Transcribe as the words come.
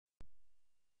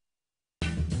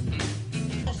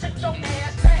Sit your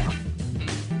ass down.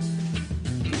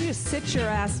 You just sit your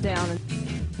ass down and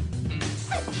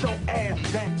Sit your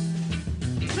ass down.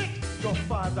 Sit your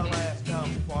 $5 ass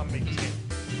down before I make 10.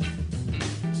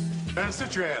 Man,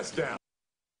 sit your ass down.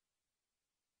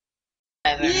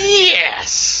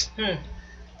 Yes!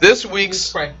 This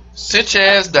week's Sit Your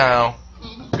Ass Down,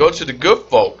 go to the good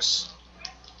folks.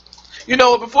 You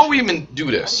know, before we even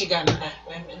do this,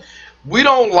 we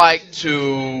don't like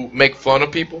to make fun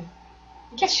of people.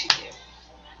 Yes, you do.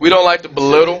 We don't like to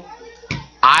belittle.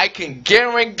 I can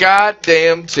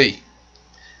guarantee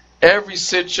every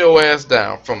Sit Your Ass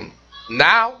Down from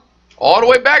now all the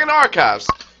way back in the archives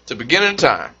to beginning of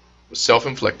time was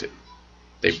self-inflicted.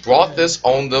 They brought this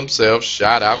on themselves.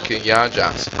 Shout out Kenyon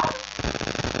Johnson.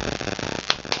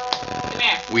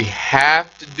 We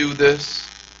have to do this.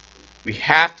 We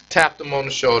have to tap them on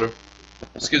the shoulder.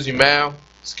 Excuse me, ma'am.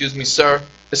 Excuse me, sir.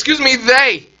 Excuse me,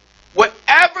 they.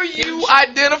 Whatever you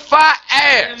identify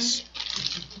as.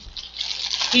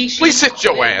 Please sit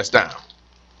your ass down.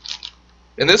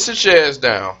 And this sit your ass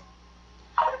down.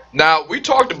 Now, we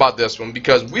talked about this one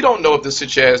because we don't know if the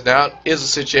sit your ass down is a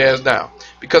sit your ass down.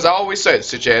 Because I always say the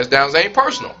sit your ass downs ain't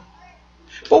personal.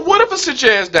 But what if a sit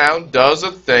your ass down does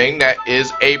a thing that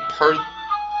is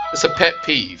it's a pet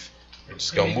peeve? I'm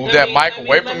just going to move that mic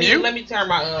away from you. Let me turn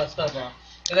my stuff off.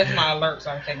 That's my alert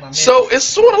so I can take my message. So it's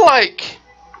sort of like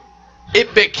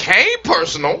it became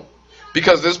personal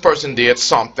because this person did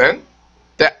something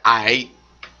that I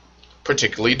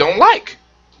particularly don't like.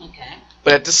 Okay.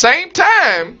 But at the same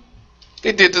time,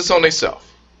 they did this on themselves.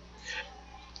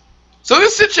 So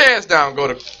this sit your ass down, go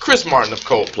to Chris Martin of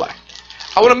Coldplay.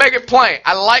 I want to make it plain.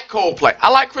 I like Coldplay. I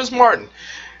like Chris Martin.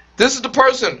 This is the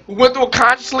person who went through a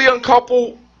consciously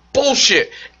uncoupled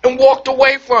bullshit and walked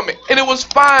away from it, and it was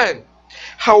fine.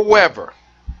 However,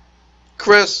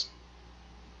 Chris,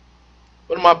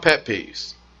 one of my pet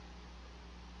peeves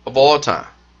of all time,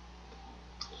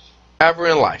 ever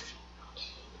in life,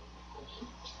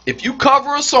 if you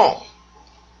cover a song,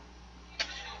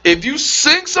 if you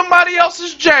sing somebody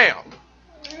else's jam,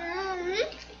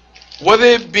 whether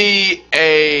it be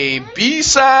a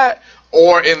B-side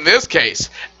or, in this case,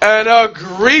 an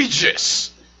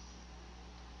egregious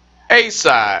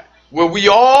A-side, where we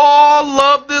all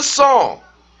love this song,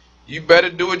 you better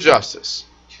do it justice.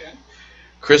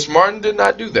 Chris Martin did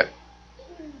not do that.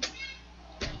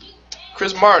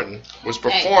 Chris Martin was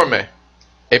performing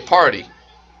a party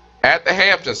at the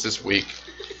Hamptons this week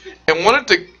and wanted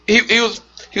to, he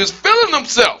was feeling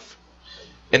himself,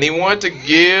 and he wanted to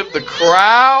give the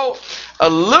crowd a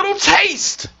little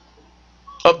taste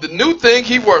of the new thing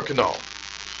he working on.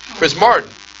 Chris Martin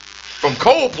from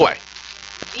Coldplay.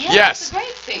 Yeah, yes, he's a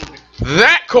great singer.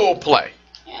 that Coldplay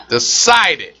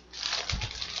decided.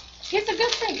 He's a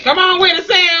good singer. Come on with it,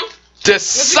 Sam.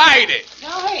 Decided. Go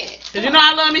ahead. Did you know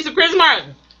I love me some Chris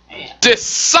Martin? Yeah.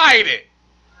 Decided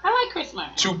I like Chris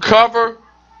Martin. to cover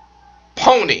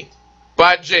Pony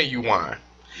by Genuine.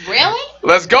 Really?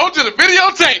 Let's go to the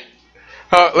videotape.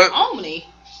 Only.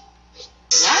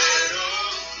 What?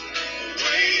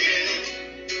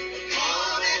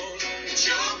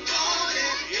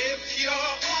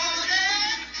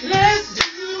 Let's do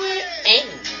it.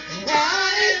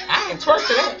 I can twerk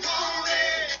to that.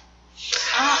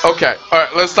 Okay, all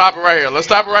right, let's stop it right here. Let's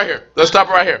stop it right here. Let's stop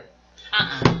it right here.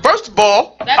 First of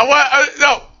all,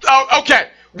 okay,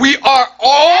 we are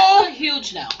all. That's a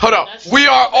huge no. Hold on, we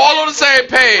are all on the same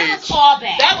page. That was all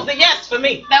bad. That was a yes for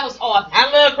me. That was all bad.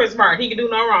 I love Chris Martin. He can do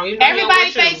no wrong. You know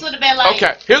Everybody's face would have been like.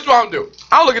 Okay, here's what I'm gonna do.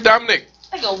 I'll look at Dominique.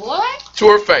 I go, what? To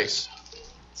her face.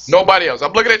 Nobody else.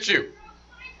 I'm looking at you.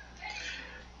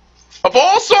 Of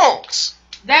all songs,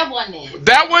 That wasn't it.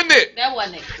 that wasn't it. That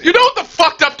wasn't it. You know what the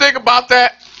fucked up thing about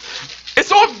that?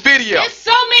 It's on video. There's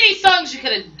so many songs you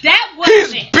could have. That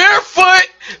wasn't He's it. barefoot.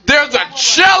 There's a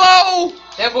cello.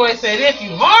 That boy said, if you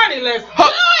horny, let's do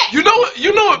it.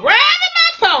 You know what? Ride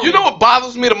in my pony. You know what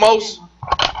bothers me the most?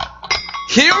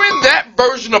 Hearing that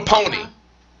version of Pony,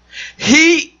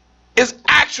 he is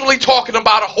actually talking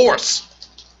about a horse.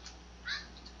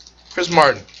 Chris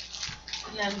Martin,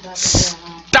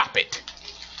 stop it.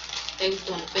 They was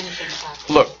doing the finishing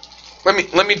the Look,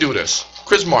 let me do this.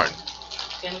 Chris Martin,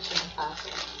 finishing the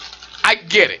I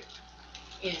get it.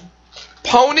 Yeah.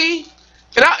 Pony,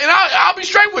 and I'll be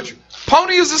straight with you.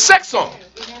 Pony is a sex song.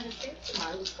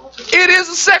 It is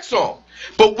a sex song.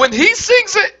 But when he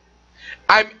sings it,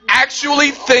 I'm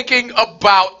actually thinking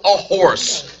about a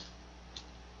horse.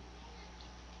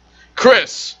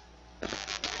 Chris,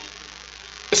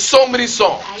 there's so many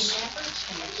songs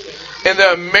in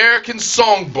the American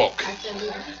Songbook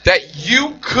that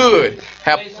you could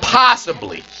have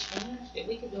possibly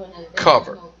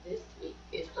covered.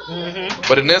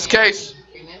 But in this case,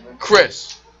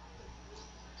 Chris,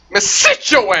 man,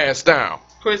 sit your ass down.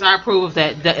 Chris, I approve of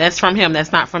that. That's from him.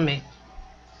 That's not from me.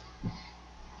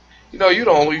 You know, you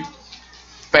the only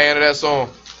fan of that song.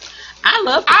 I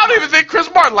love. I don't even think Chris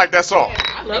Martin liked that song.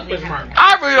 I love Chris Martin.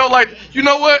 I really don't like. You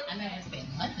know what?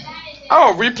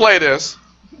 I'm gonna replay this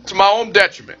to my own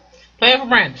detriment. Play it for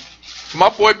Brandon. For my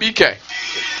boy BK.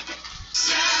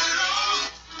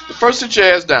 First, sit your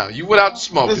ass down. You went out to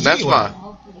smoke, and that's fine.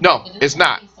 No, it's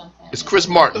not. It's Chris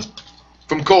Martin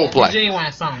from Coldplay,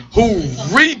 Genuine song. who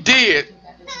redid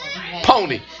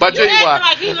Pony by You acting Genuine.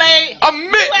 like he laid. A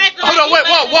minute. Hold on, wait,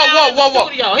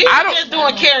 whoa. He was just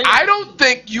doing karaoke. I don't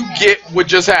think you get what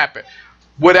just happened.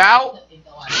 Without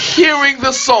hearing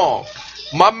the song,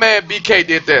 my man BK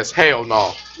did this. Hell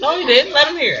no. No, he didn't. Let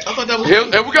him hear it. I thought that was.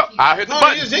 Here we go. I hit the No,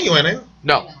 button. it's genuine, ain't it?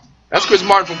 No, that's Chris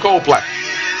Martin from Coldplay.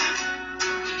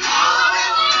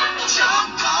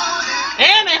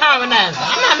 And they harmonized.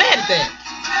 I'm not mad at that.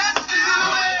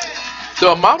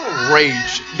 The amount of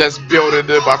rage that's building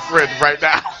in my friend right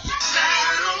now.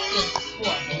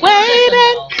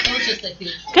 Waiting,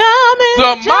 coming,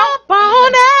 The jump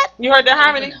on it. You heard the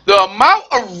harmony? The amount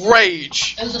of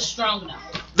rage It was a strong note.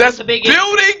 that's the big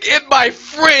building in my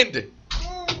friend.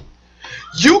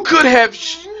 You could have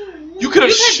You could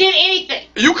have did anything.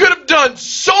 You could have done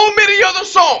so many other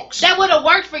songs. That would have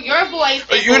worked for your voice.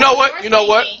 and You for know your what? You know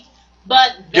what? singing,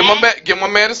 But Give that- my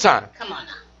man his time. Come on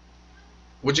now.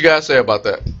 What you guys say about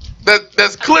that?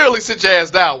 That's clearly sit your ass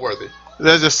down worthy.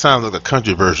 That just sounds like a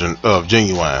country version of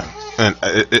Genuine, and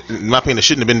in my opinion, it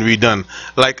shouldn't have been redone.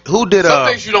 Like who did? Some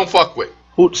things you don't fuck with.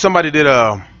 Who? Somebody did.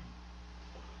 I'm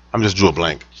just drew a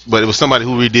blank, but it was somebody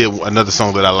who redid another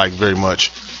song that I like very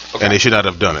much, Okay. and they should not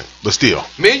have done it. But still,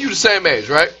 Me and you the same age,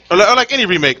 right? or like any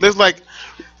remake, there's like.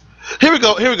 Here we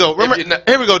go. Remember, you're not-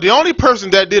 here we go. The only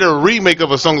person that did a remake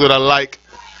of a song that I like,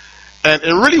 and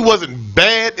it really wasn't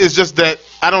bad. It's just that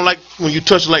I don't like when you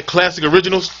touch like classic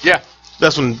originals. Yeah.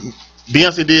 That's when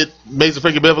Beyonce did Amazing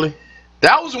Frankie Beverly.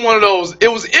 That was one of those.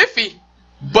 It was iffy,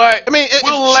 but I mean,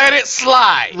 we'll let it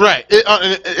slide. Right.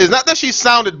 It's not that she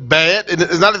sounded bad.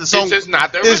 It's not that the song. It's just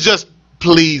not there. It's just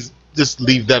please just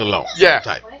leave that alone. Yeah.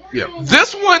 Type. Yeah.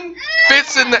 This one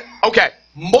fits in the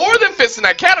more than fits in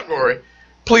that category.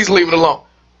 Please leave it alone.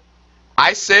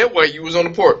 I said while you was on the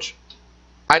porch.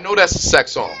 I know that's a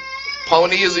sex song.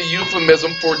 Pony is a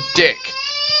euphemism for dick.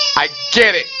 I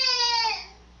get it.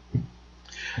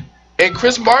 In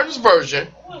Chris Martin's version,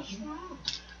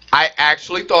 I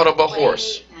actually thought of a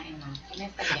horse.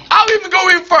 I'll even go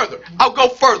even further. I'll go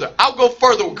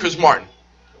further with Chris Martin.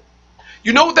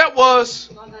 You know what that was?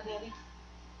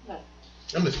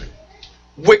 I'm listening.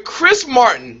 With Chris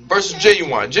Martin versus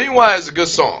Genuine. Genuine is a good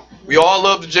song. We all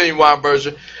love the Genuine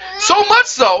version. So much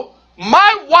so,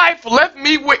 my wife left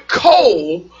me with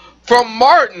Cole from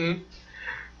Martin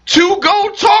to go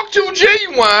talk to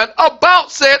Genuine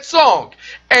about said song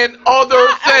and other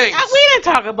things. We didn't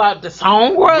talk about the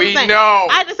song. We know.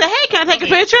 I just said, hey, can I take a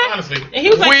picture? Honestly, And he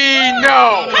was like, We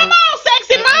know. come on,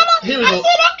 sexy mama. Here we I go.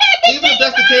 said, okay, Even if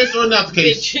that's the case or not the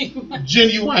case,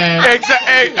 Genuine.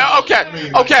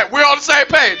 Exactly. Okay. We're on the same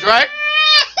page, right?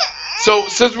 So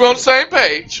since we're on the same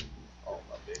page,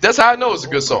 that's how I know it's a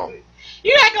good song.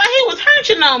 You act like he was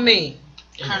hunching on me.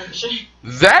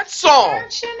 That song.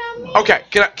 Okay,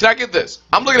 can I get this?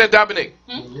 I'm looking at Dominique.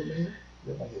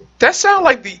 That sounds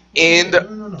like the end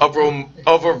of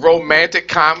a romantic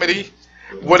comedy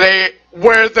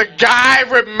where the guy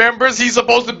remembers he's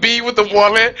supposed to be with the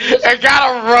woman and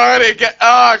gotta run and get. It's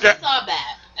all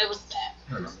bad. It was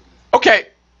sad. Okay,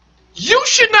 you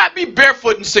should not be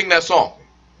barefoot and sing that song.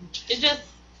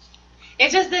 It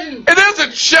just didn't. And there's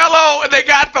a cello and they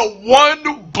got the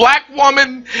one black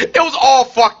woman. It was all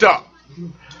fucked up.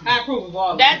 I approve of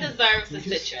all That deserves to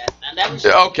sit your ass down. That was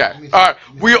Okay, all right,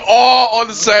 we're all on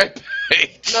the same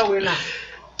page. No, we're not.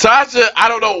 Tasha, I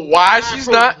don't know why she's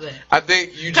approve not. of that. I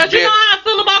think you Because just you know how I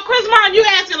feel about Chris Martin. You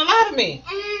asking a lot of me.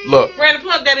 look. Ready to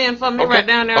plug that in for me Okay. right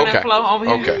down there on that floor over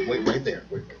here. Okay. Wait right there.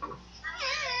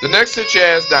 The next sit your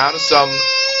ass down is something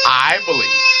I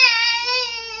believe.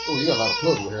 Oh, you got a lot of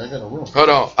plugs over here. I got no room. Hold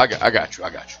on, I got you.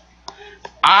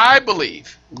 I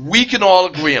believe we can all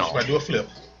agree I on do a flip.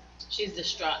 She's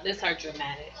distraught. This hurt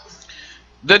dramatic.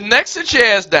 the next sit your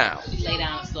ass down She lay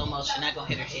down in slow motion. Not gonna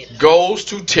hit her head. goes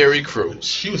to Terry Crews.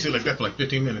 She was here like that for like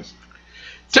 15 minutes.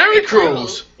 Terry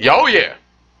Crews, oh yeah.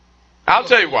 I'll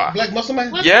tell you why. Black Muscle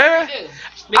Man? What's Yeah, she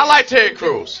do? I like Terry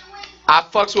Crews. I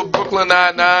fucks with Brooklyn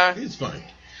Nine-Nine. He's funny.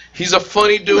 He's a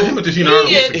funny Him dude. and Tashina Arnold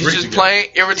used to He's great just together. plain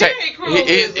irritating. Terry Crews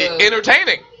He's is,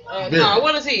 entertaining. No,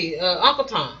 what is he? Uncle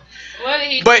Tom. What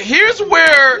did he? But here's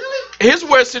where here's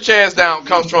where Sit Your Ass Down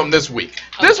comes from this week.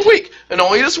 This week, and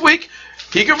only this week,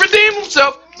 he can redeem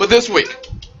himself, but this week.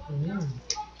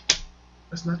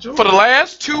 That's not yours. For the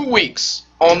last 2 weeks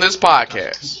on this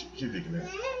podcast,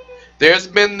 there's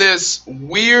been this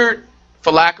weird,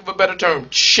 for lack of a better term,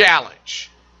 challenge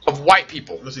of white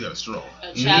people Unless you got a straw.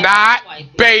 not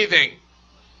bathing.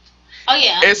 Oh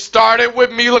yeah. It started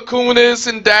with Mila Kunis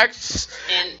and Dax,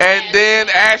 and then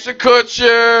Ashton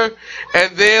Kutcher,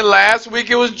 and then last week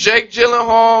it was Jake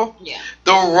Gyllenhaal. Yeah.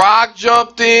 The Rock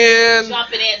jumped in.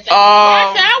 Jumping in.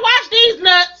 I watch these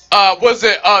nuts. Was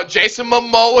it Jason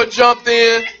Momoa jumped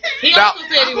in? He Now- also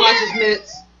said he watches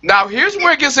nuts. Now here's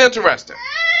where it gets interesting.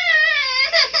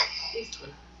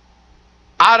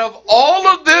 Out of all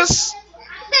of this,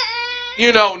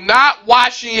 not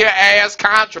washing your ass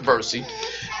controversy,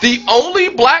 the only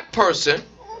black person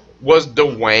was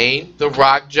Dwayne "The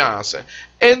Rock" Johnson.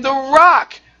 And The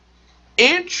Rock,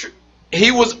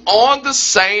 he was on the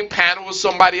same panel with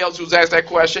somebody else who was asked that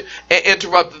question and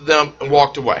interrupted them and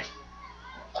walked away.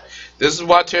 This is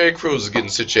why Terry Crews is getting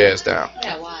Sit Your Ass Down.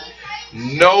 Yeah, why?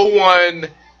 No one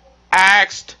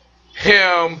asked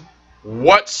him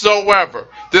whatsoever.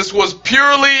 This was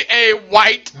purely a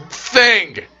white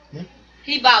thing.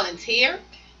 He volunteered.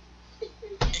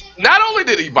 Not only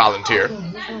did he volunteer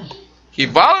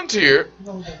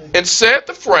and said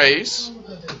the phrase,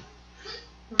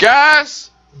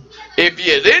 guys, if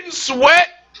you didn't sweat,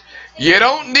 you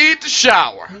don't need to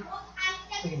shower.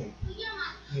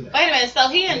 Wait a minute, so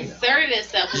he inserted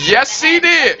himself. Yes, he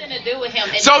did. Nothing to do with him.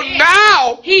 And So then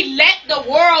now, he let the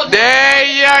world know there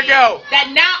you go. that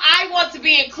now I want to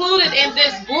be included in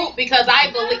this group because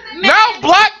I believe. Now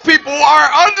black people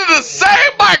are under the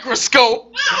same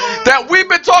microscope that we've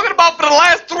been talking about for the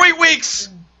last 3 weeks.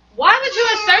 Why would you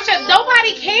insert your?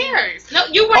 Nobody cares. No,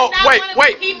 you were not wait, one of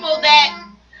wait. the people that.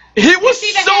 He was He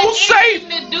even so had safe.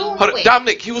 anything to do Hold on, with.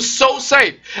 Dominic, he was so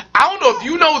safe. I don't know if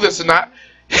you know this or not.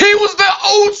 He was the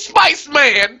Old Spice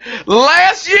man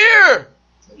last year.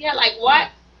 Yeah, like what?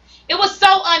 It was so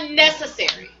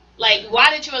unnecessary. Like,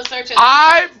 why did you insert your?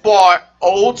 I bought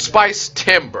Old Spice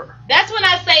Timber That's when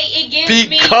I say it gives me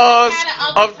because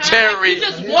kinda of time. Terry You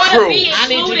just want to be Crews. I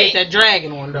need you to get included. that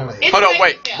dragon one though. It's Hold on,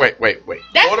 crazy. wait.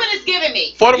 That's For what the- it's giving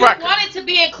me. for the you record. wanted to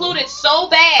be included so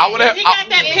bad. I would have- He got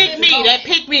that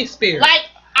pick me spirit. Like,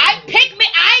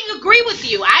 I agree with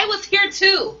you. I was here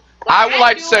too. But I would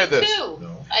like to do say it this. too.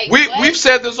 Like, We've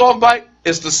said this off mic.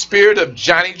 It's the spirit of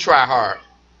Johnny Tryhard.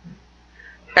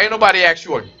 Ain't nobody asked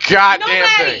you a goddamn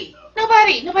thing.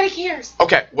 Nobody cares.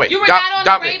 Okay, wait. You were not on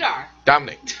Dominic, the radar.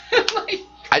 Dominic, Like,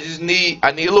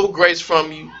 I need a little grace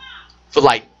from you for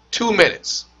like 2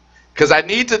 minutes. Because I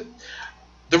need to.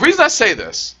 The reason I say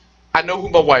this, I know who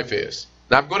my wife is.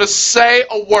 Now I'm going to say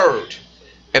a word,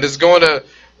 and it's going to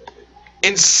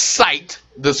incite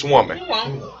this woman.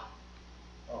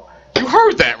 You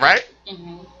heard that, right?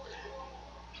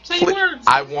 Say words.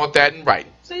 I want that in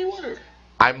writing. Say word.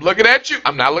 I'm looking at you.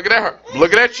 I'm not looking at her. I'm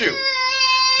looking at you.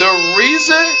 The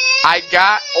reason I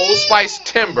got Old Spice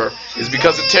Timber is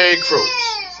because of Terry Crews.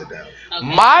 Sit down.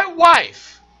 My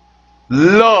wife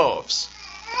loves,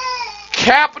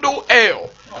 capital L,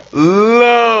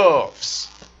 loves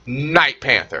Night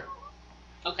Panther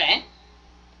okay.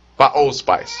 by Old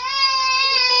Spice.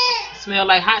 Smell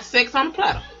like hot sex on the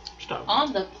platter. Stop.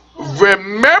 On the.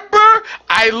 Remember,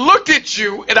 I looked at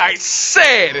you and I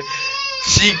said,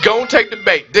 she gonna take the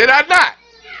bait. Did I not?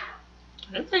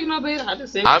 I didn't take no bait. I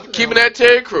just said. I'm keeping that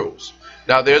Terry Crews.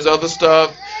 Now, there's other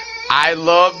stuff. I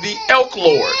love the Elk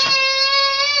Lord.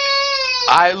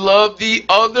 I love the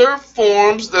other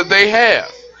forms that they have.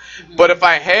 But if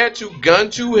I had to gun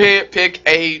to head pick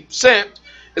a scent,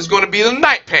 it's going to be the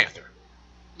Night Panther.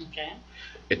 Okay.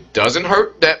 It doesn't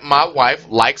hurt that my wife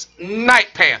likes Night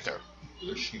Panther.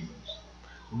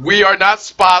 We are not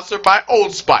sponsored by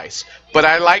Old Spice, but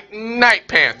I like Night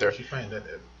Panther She find that.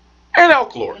 and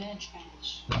Elk Lord.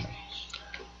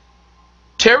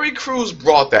 Terry Crews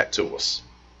brought that to us.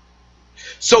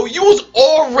 So you was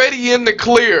already in the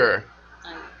clear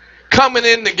coming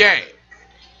in the game.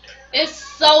 It's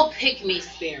so pick me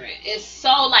spirit. It's so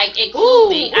like include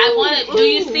me. I want to. Do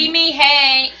you see me?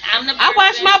 Hey, I'm the. I wash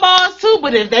person. my balls too,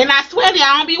 but if they not sweaty,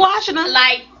 I don't be washing them.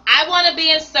 Like, I want to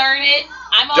be inserted.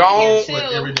 I'm over Don't here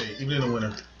Sweat every too. day, even in the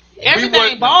winter.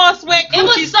 Everything, balls sweat, It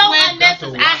was coochie so sweat.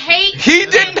 unnecessary. I hate. He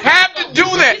didn't have to do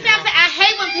that. I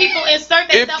hate when people insert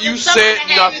If themselves you in something said that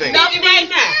has nothing. nothing Right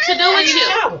now. to do with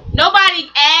you. Nobody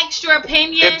asked your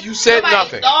opinion. If you said Nobody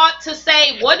nothing. thought to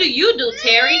say, what do you do,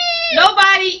 Terry?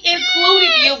 Nobody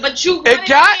included you, but you wanted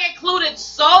got- to be included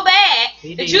so bad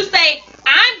He that did. you say,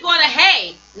 I'm going to,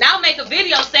 hey, now make a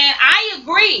video saying, I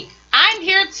agree. I'm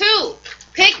here too.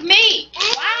 Pick me.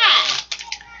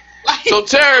 So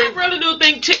Terry, I really do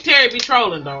think Chick Terry be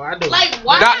trolling though. I do. Like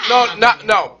why?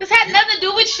 no. This had nothing to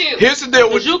do with you. Here's the deal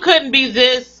with Because you couldn't be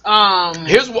this.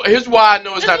 Here's why I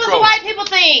know it's This not was a trolling. white people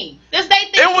thing. This they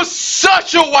thing. It was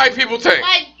such a white people thing.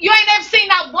 Like you ain't never seen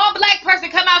not one black person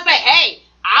come out and say, "Hey,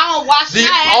 I don't wash The my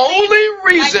ass." only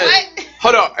reason, Like,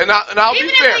 hold up, and I'll even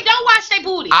be if fair. they don't wash their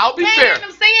booty. I'll be you fair. Know what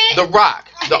I'm saying? The Rock.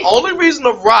 The only reason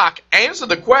The Rock answered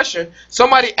the question,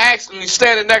 somebody asked him, he's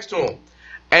standing next to him,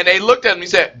 and they looked at him. He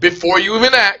said, "Before you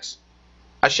even ask,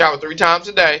 I shower 3 times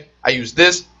a day. I use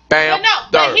this, bam,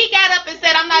 But he got up and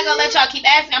said, "I'm not gonna let y'all keep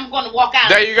asking. I'm gonna walk out."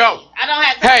 There you go. I don't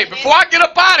have. Hey, before I get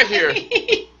up out of here,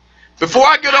 before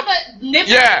I get up, nip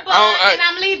yeah, the bud and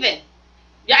I'm leaving.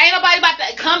 Y'all ain't nobody about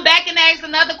to come back and ask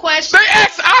another question. they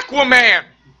asked Aquaman.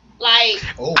 Like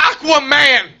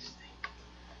Aquaman.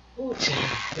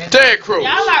 Ted Cruz.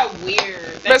 y'all are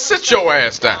weird. Man, sit your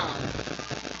ass down.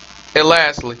 And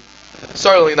lastly,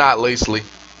 certainly not leastly,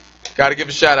 gotta give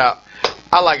a shout out.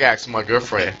 I like asking my good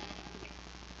friend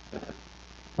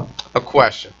a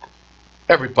question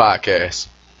every podcast.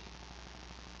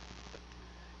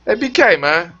 Hey BK,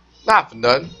 man, not for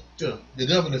nothing. Yeah, the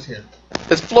governor's here.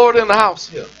 It's Florida in the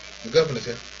house. Yeah, the governor's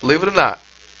here. Believe it or not,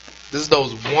 this is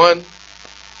those one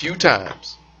few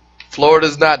times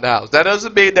Florida's not in the house. That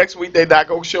doesn't mean next week they not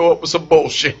gonna show up with some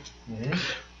bullshit. Mm-hmm.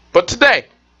 But today,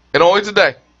 and only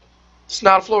today, it's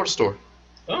not a Florida story.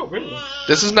 Oh, really?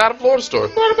 This is not a Florida story.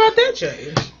 What about that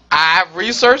change? I've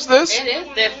researched this. It is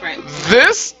different.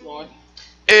 This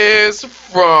is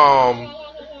from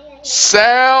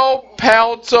Sao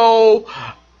Paulo,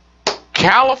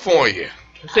 California.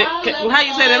 How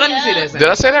you say that? Let me see that. Did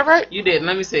I say that right? You did.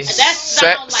 Let me see.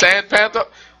 San Panther.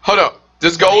 Hold up.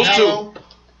 This goes to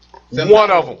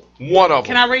one of them. One of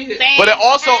them. Can I read it? But it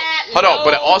also But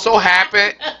it also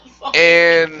happened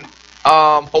in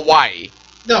Hawaii.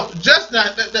 No, just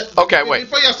not. Okay, wait.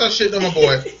 Before y'all start shitting on my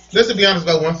boy, let's be honest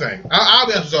about one thing. I'll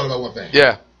be honest with y'all about one thing.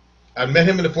 Yeah. I met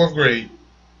him in the 4th grade.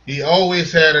 He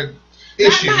always had an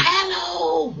issue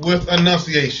with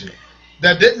enunciation.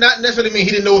 That did not necessarily mean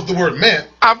he didn't know what the word meant.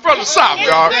 I'm from the South,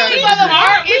 y'all. It seems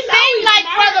like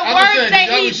for the words that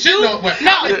he do, the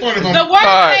words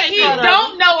that he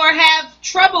don't know or have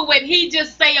trouble with, he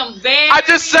just say them very. I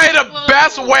just say the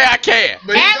best way I can.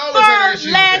 But he's always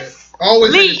had an issue with that.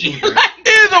 Always had an issue with that.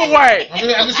 Either way,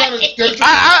 I'm just trying to.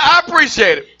 I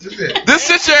appreciate it. This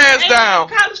sit your ass down.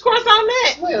 College course on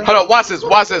that. Hold on, watch this.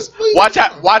 Watch this. Watch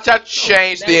out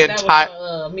change the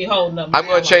entire. Me holding up. I'm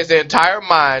going to change the entire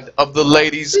mind of the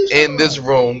ladies in this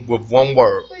room with one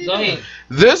word. Go ahead.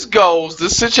 This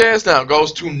sit your ass down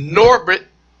goes to Norbert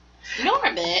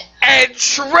and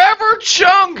Trevor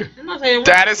Chung.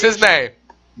 That is his name.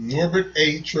 Norbert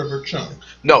A. Trevor Chung.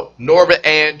 No, Norbert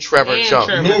and Trevor Chung.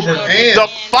 The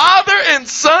father and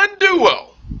son duo.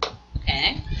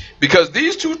 Okay. Because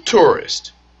these two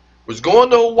tourists was going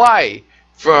to Hawaii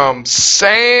from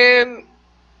San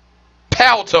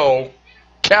Paulo,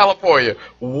 California.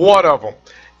 One of them.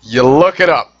 You look it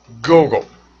up. Google.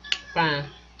 Fine.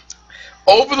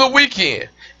 Over the weekend.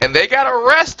 And they got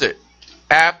arrested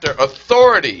after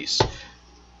authorities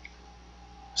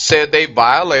said they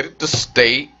violated the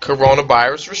state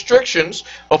coronavirus restrictions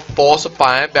of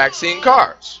falsifying vaccine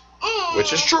cards,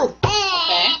 which is true.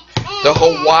 Okay. The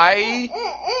Hawaii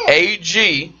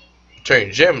AG,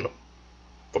 Attorney General,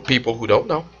 for people who don't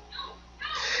know,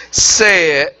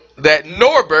 said that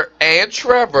Norbert and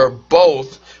Trevor,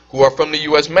 both who are from the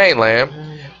U.S.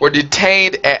 mainland, were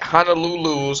detained at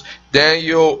Honolulu's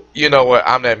Daniel. You know what?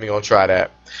 I'm not even gonna try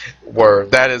that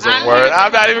word. That is a word.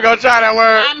 I'm not even gonna try that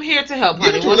word. I'm here to help,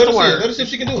 honey. What's the word? Let us see if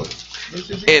she can do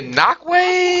it. In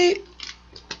Nakwe?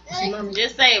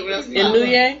 Just say it real slow. In New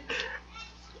York?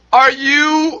 Are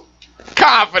you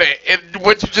confident in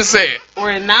what you just said?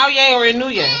 Or in Nauye or in New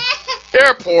York?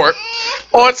 Airport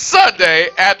on Sunday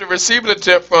after receiving a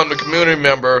tip from the community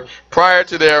member prior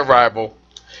to their arrival.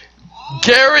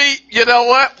 Gary, you know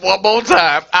what? One more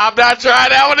time. I'm not trying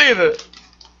that one either.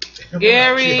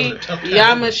 Gary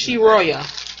Yamashiroya.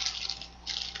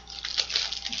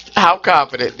 How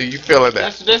confident do you feel in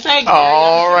that? That's how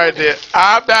All right then.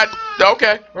 I'm not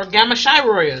okay. Or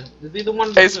Yamashiroya. Is either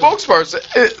one of A the two.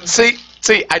 spokesperson.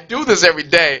 See, I do this every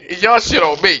day. And y'all shit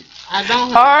on me. I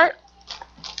don't. All right.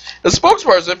 The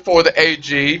spokesperson for the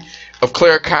AG of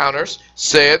Clear Counters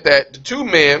said that the two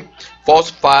men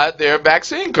falsified their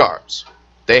vaccine cards.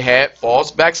 They had false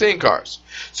vaccine cards.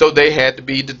 So they had to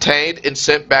be detained and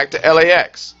sent back to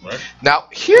LAX. Right. Now,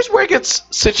 here's where it gets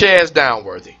sit your ass down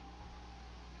worthy.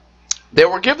 They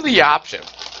were given the option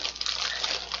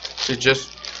to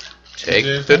just take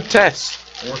the test.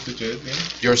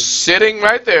 You're sitting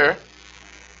right there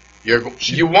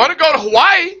You want to go to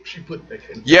Hawaii?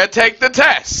 Yeah, take the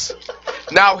test.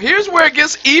 Now here's where it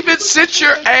gets even sit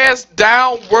your ass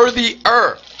down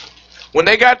worthier. When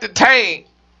they got detained,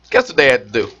 guess what they had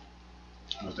to do?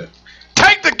 What's that?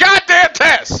 Take the goddamn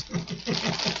test.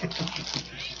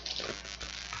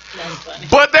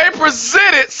 But they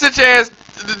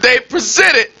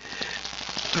presented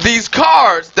these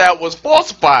cards that was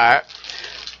falsified,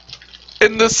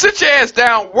 and the sit your ass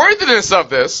down worthiness of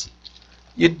this.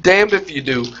 You're damned if you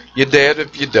do. You're damned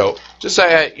if you don't. Just say,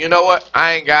 hey, you know what?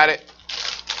 I ain't got it.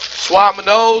 Swab my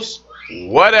nose.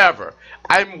 Whatever.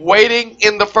 I'm waiting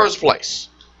in the first place.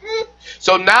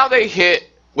 So now they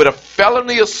hit with a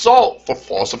felony assault for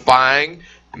falsifying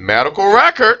medical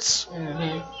records.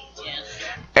 Mm-hmm.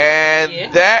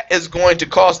 And that is going to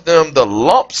cost them the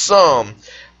lump sum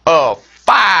of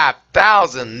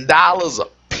 $5,000 a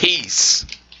piece.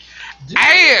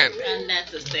 And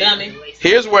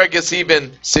here's where it gets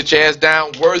even sit your ass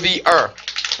down worthier.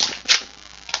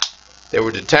 They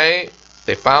were detained.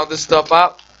 They found this stuff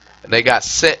out, and they got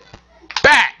sent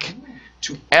back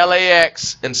to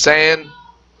LAX and saying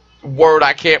word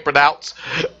I can't pronounce.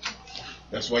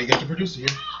 That's why you got the producer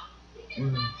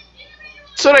here.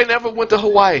 So they never went to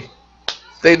Hawaii.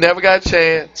 They never got a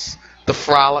chance to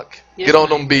frolic, get on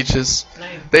them beaches.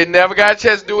 They never got a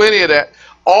chance to do any of that.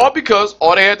 All because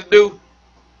all they had to do,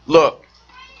 look,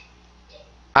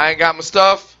 I ain't got my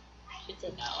stuff.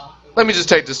 Let me just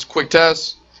take this quick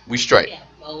test. We straight.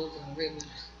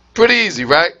 Pretty easy,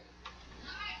 right?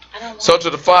 So to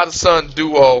the father-son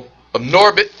duo of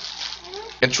Norbit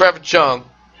and Trevor Chung,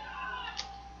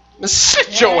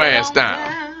 sit your ass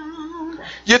down.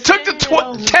 You took the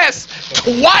test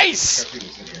twice.